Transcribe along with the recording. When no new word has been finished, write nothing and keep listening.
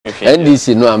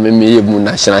NDC no ameme mu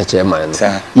national chairman.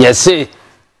 Yes say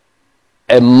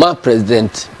Emma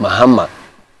President Mahama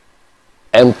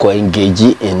enko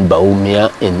engage in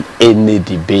Bawumia in any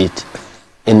debate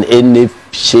in any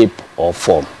shape or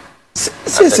form.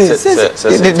 Senti.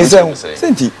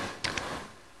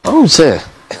 Oh say.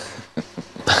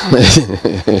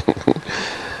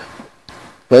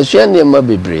 But you never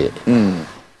be brave.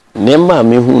 Nema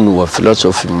me hunu wa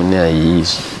philosophy mu na yi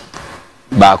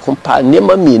ba ko pa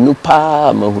nema me nu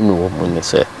pa ma hunu wo mu ne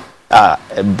se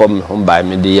bom me ho ba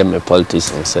me de me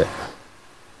politics say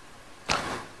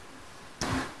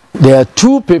there are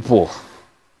two people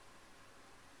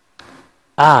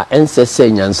ancestor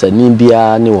nyansani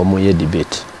bia ne wo mo ye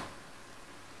debate.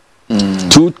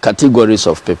 Two categories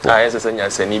of people. Ancestor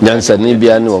nyansani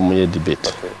bia ne wo mo ye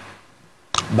debate.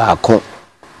 Ba ko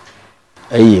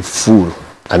a fool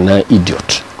and an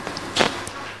idiot.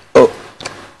 Oh,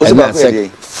 and I say,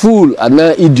 fool and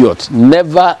an idiot.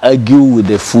 Never argue with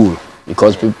the fool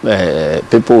because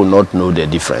people will not know the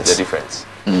difference.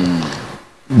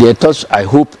 The thoughts, I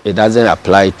hope it doesn't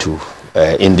apply to,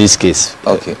 in this case,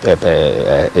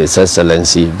 His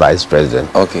Excellency Vice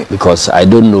President. Okay. Because I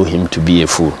don't know him to be a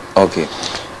fool. Okay.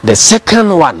 The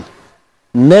second one,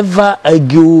 never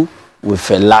argue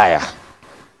with a liar.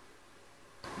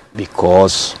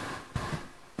 Because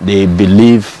they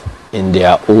believe in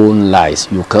their own lies.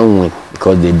 You can't win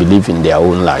because they believe in their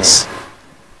own lies.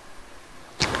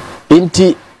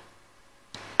 Inti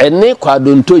ene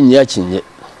kwadonto nya chinye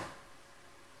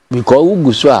because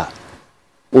uguso a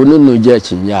ono no ja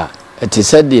chinya eti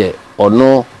sede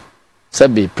ono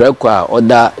sebe preko a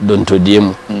oda dontodie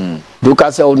mu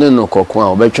duka se ono no kokon a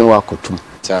obetwen wakotum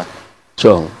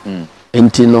so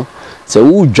inti no se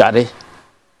wudware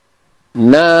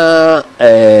na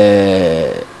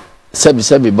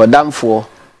sebi bodamfo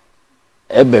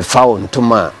ebe fawo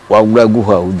ntoma wagura gu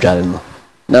ha udware no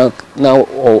na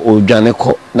odwane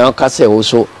ko na ka se wo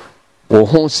so wo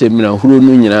ho semira huro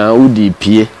no nyina udi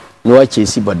pie na wa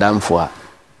chesi bodamfo a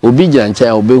obi gyancha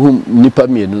a obehu nipa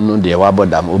mienu no de wa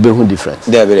bodam obehu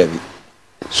difference there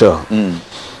so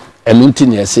enunti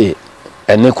ne se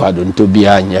ene kwado nto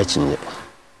bia anya chinye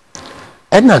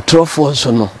ena trofo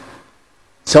so no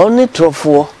so ne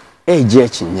trofo eje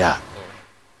chinya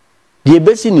die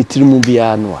besi ni tirimu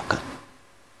bia no aka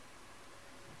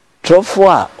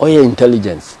trofo a oye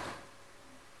intelligence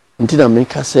ntina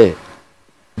make say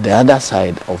the other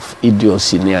side of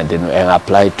idiocy near they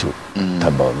apply to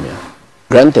Bawumia.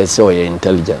 Granted say oye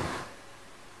intelligent,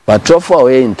 but trofo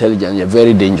oye intelligent is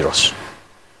very dangerous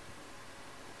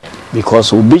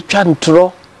because obi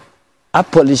twantro a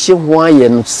police ho aye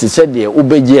no se de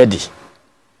obeje adi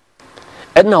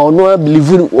ena ono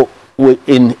believe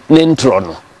in nentro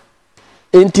no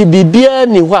enti bibia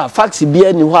ni ho a fax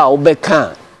bia ni ho a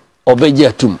obeka obeje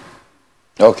atum.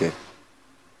 Okay.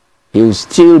 He will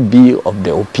still be of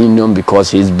the opinion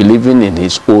because he is believing in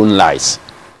his own lies.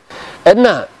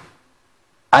 Ena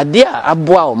adia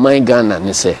aboa o man Ghana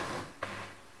ne say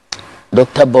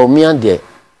Dr. Bawumia de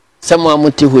someone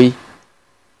muti hoi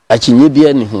achinye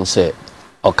bia ni hu say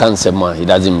o kan sema he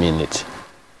doesn't mean it.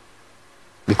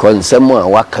 Because someone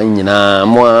waka nyina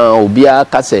mo obi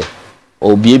aka say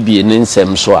obi ebie ne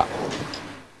nsem so a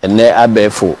ene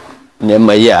abefo ne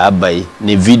maye abai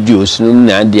ne videos no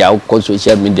na dia on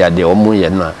social media de omo ye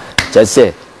no just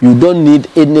say you don't need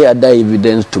any other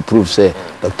evidence to prove say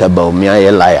Dr. Bawumia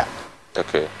a liar.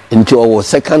 Okay. Into our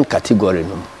second category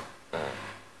no.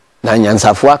 Na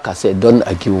nyansafo aka say don't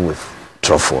argue with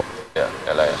trofo. Yeah,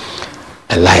 a liar.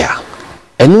 A liar.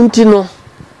 Enunti no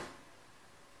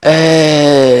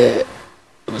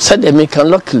said they make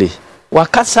luckily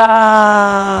wakasa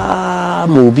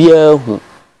mobia hu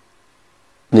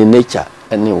the nature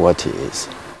and what it is.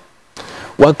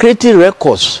 We're creating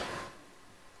records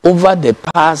over the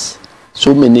past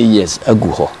so many years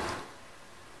ago.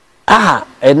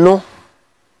 And no,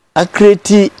 I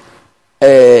create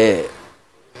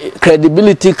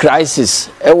credibility crisis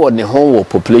on the whole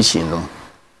population.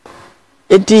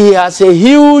 He has a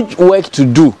huge work to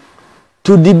do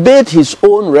to debate his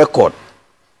own record.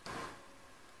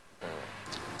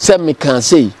 Some me can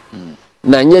say.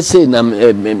 Na nye say na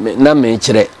me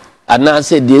chere ana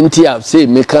say the enti say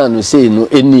me can say no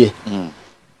enie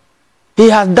he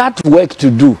has that work to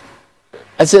do.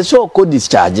 I say so ko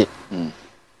discharge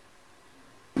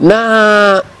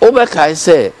na obeka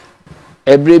say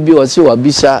every bi o say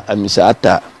wabisa amisa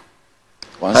ata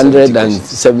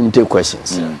 170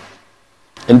 questions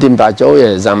enti mpacha o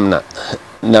exam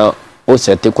na o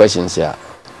set questions ya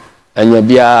anya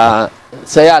bia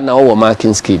say ya na o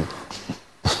marking scheme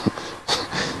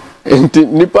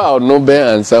nipa no be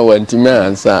answer wanti me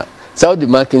answer So the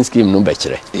marking scheme no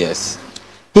better. Yes.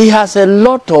 He has a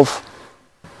lot of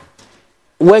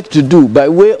work to do by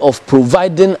way of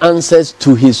providing answers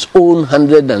to his own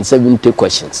 170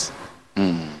 questions.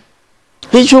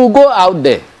 He should go out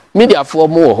there. Media for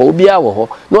more, no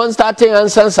one starting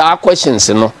answers our questions,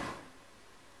 you know.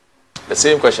 The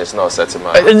same questions now set him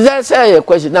out. That's a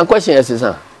question. Now, question is,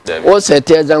 what's a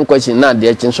teardown question? Not the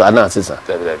action, so an answer.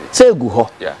 Say, go,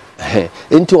 yeah.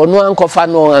 Into no uncle,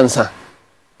 no answer.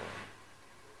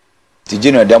 Did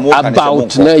you know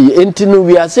about now? Into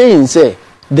we are saying, say,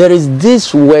 there is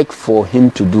this work for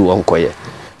him to do, Uncle.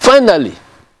 Finally,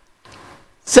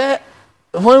 say,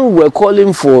 when we were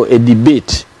calling for a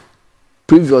debate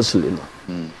previously, no.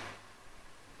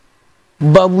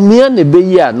 Bawumia ne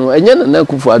be ya no enye na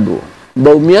Akufo Addo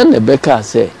Bawumia ne be ka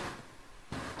say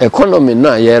economy no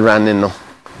aye running no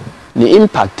the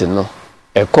impact no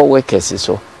eko workers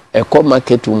so eko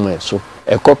market women so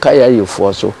eko kaya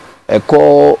yefo so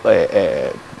eko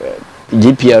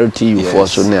GPRT yefo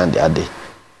so ne ade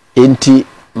enti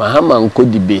Mahama nko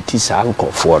debate sa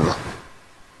nkofo no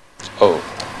oh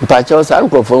mpacho sa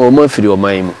nkofo o ma firi o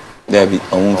man mu David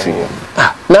on firi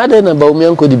na ade na Bawumia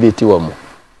nko debate wo mo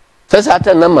first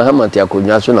ata na Mahama te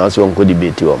akonwa so na so nko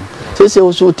debate wo se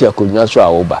so te akonwa so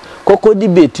awoba koko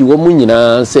debate wo mu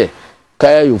nyina se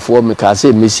kaya yufo me ka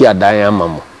se mesi adan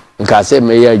amamo nka se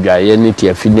me ya adwaye ne te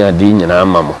afini ade nyina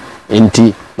amamo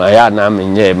enti ma ya na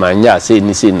menye ma nya se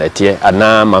ni se na te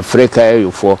ana ma freka ya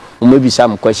yufo mo bi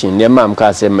sam question ne mam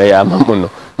ka se me ya amamo no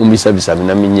mo bi sabisa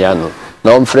na menya no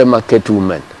na on frɛ market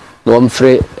women na on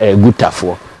frɛ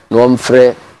gutafo na on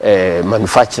frɛ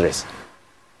manufacturers.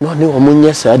 No, no,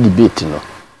 debate, no.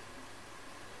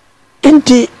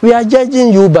 Inti, we are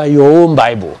judging you by your own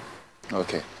Bible.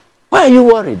 Okay. Why are you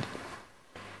worried?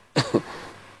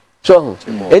 So,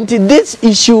 inti this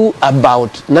issue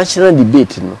about national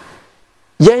debate, no.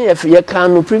 You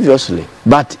can previously,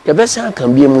 but the best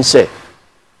can be able to say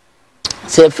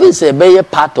it's a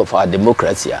part of our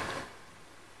democracy.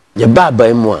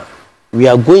 We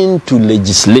are going to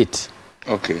legislate.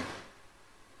 Okay.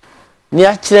 Ni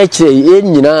a chire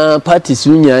nyina parties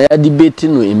unya ya debate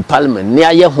no in parliament ni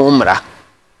aye ho mra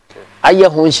aye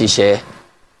ho hihye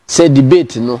say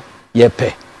debate no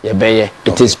yepe yebeye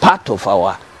it is part of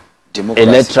our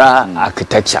electoral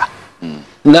architecture.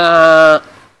 Now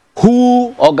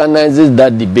who organizes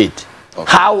that debate?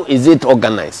 How is it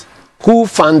organized? Who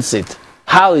funds it?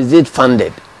 How is it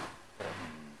funded?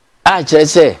 I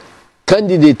say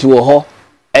candidate wo ho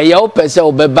eya opese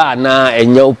obeba na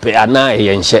enya ope ana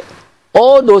eyenhye.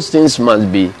 All those things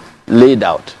must be laid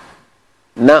out.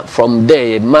 Now, from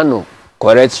there, manu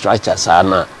correct structure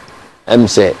sana.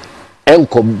 Say,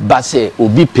 enko base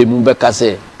obi pemu beka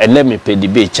say, ene me pe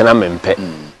debate chana mempe,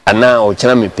 ana o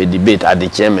chana me pe debate ade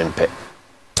chana mempe.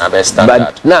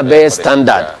 But na be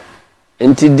standard.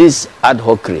 Into this ad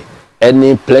hoc,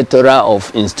 any plethora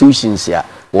of institutions here,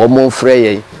 woman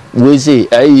frey, we say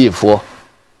aye for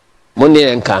money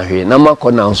and can't na ma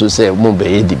kona nso say mo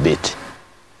be debate.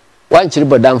 One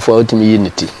chiribo down for ultimate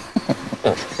unity.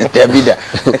 David.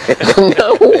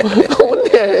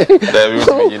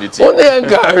 Only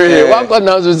encourage. One can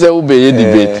also say obey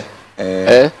debate.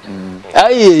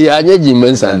 Aye, anya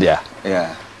Jimen's and there.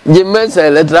 Yeah. Jimen's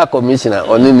electoral commissioner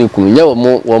on any kunya or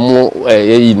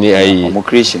more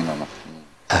creation.